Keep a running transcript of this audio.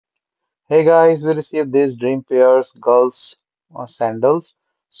Hey guys, we received these dream pairs girls sandals.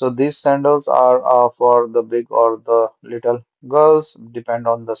 So these sandals are for the big or the little girls, depend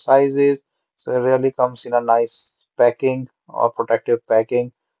on the sizes. So it really comes in a nice packing or protective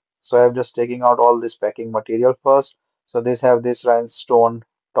packing. So I'm just taking out all this packing material first. So these have this rhinestone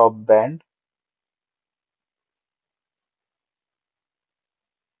top band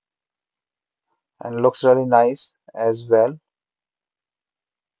and looks really nice as well.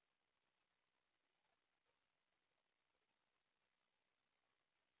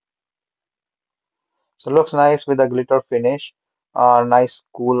 So looks nice with a glitter finish. Nice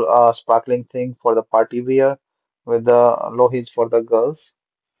cool sparkling thing for the party wear with the low heels for the girls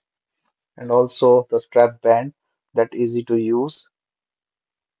and also the strap band that easy to use.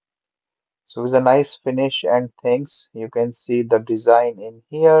 So with a nice finish and things, you can see the design in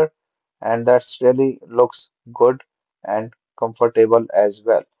here and that's really looks good and comfortable as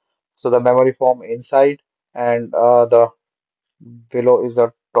well. So the memory foam inside and the below is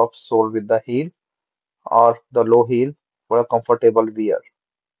the top sole with the heel or the low heel for a comfortable wear.